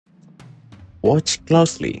Watch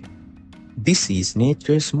closely. This is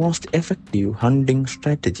nature's most effective hunting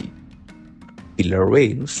strategy. Killer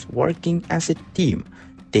whales working as a team,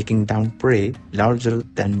 taking down prey larger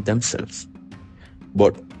than themselves.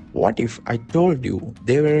 But what if I told you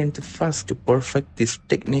they weren't the first to perfect this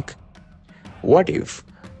technique? What if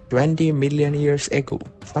 20 million years ago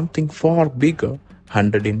something far bigger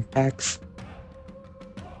hunted in packs?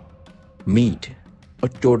 Meet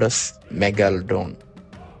Ototus Megalodon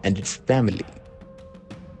and its family.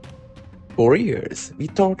 For years, we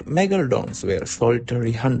thought megalodons were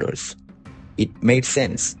solitary hunters. It made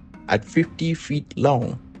sense. At 50 feet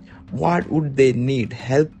long, what would they need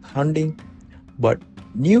help hunting? But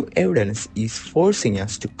new evidence is forcing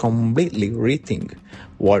us to completely rethink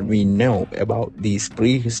what we know about these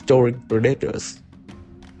prehistoric predators.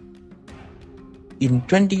 In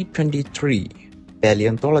 2023,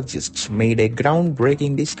 paleontologists made a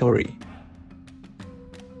groundbreaking discovery.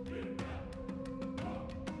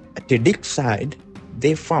 At a dig site,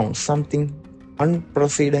 they found something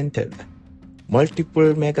unprecedented.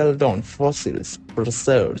 Multiple megalodon fossils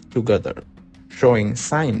preserved together, showing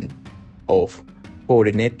signs of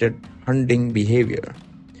coordinated hunting behavior.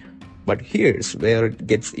 But here's where it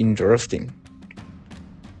gets interesting.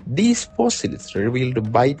 These fossils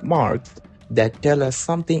revealed bite marks that tell us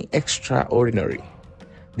something extraordinary.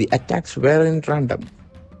 The attacks weren't random,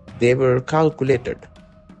 they were calculated,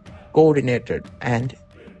 coordinated, and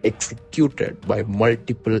executed by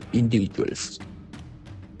multiple individuals.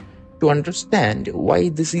 To understand why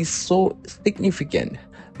this is so significant,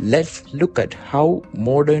 let's look at how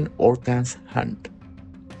modern orcas hunt.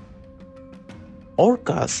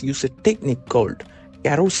 Orcas use a technique called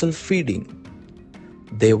carousel feeding.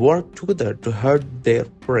 They work together to herd their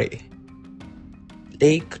prey,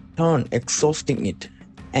 take turn exhausting it,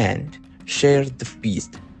 and share the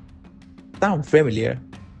feast. Sound familiar?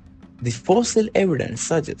 The fossil evidence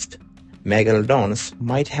suggests megalodons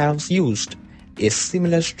might have used a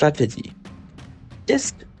similar strategy,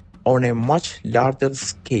 just on a much larger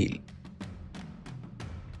scale.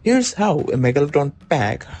 Here's how a megalodon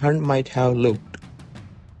pack hunt might have looked.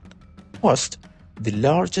 First, the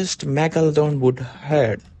largest megalodon would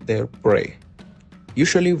herd their prey,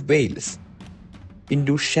 usually whales,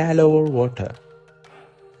 into shallower water.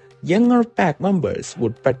 Younger pack members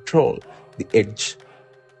would patrol the edge,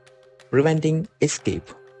 preventing escape.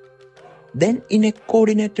 Then in a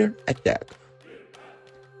coordinated attack.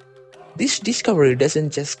 This discovery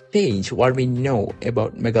doesn't just change what we know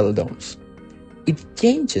about megalodons. It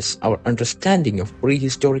changes our understanding of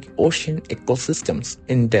prehistoric ocean ecosystems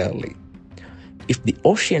entirely. If the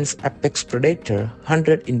ocean's apex predator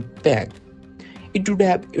hunted in pack, it would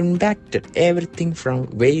have impacted everything from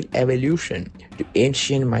whale evolution to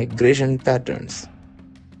ancient migration patterns.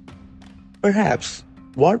 Perhaps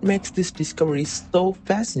what makes this discovery so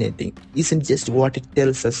fascinating isn't just what it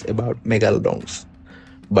tells us about megalodons,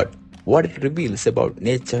 but what it reveals about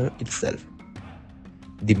nature itself.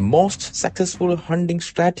 The most successful hunting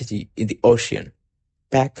strategy in the ocean,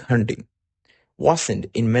 pack hunting, wasn't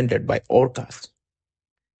invented by orcas.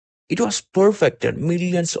 It was perfected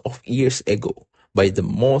millions of years ago by the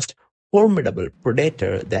most formidable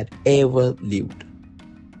predator that ever lived.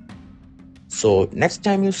 So next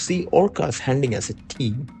time you see orcas hunting as a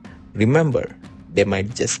team, remember they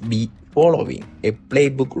might just be following a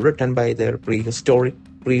playbook written by their prehistoric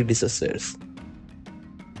predecessors.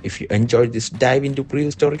 If you enjoyed this dive into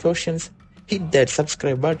prehistoric oceans, hit that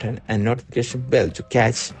subscribe button and notification bell to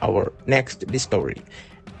catch our next discovery.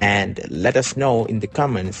 And let us know in the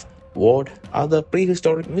comments what other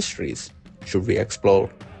prehistoric mysteries should we explore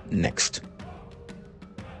next.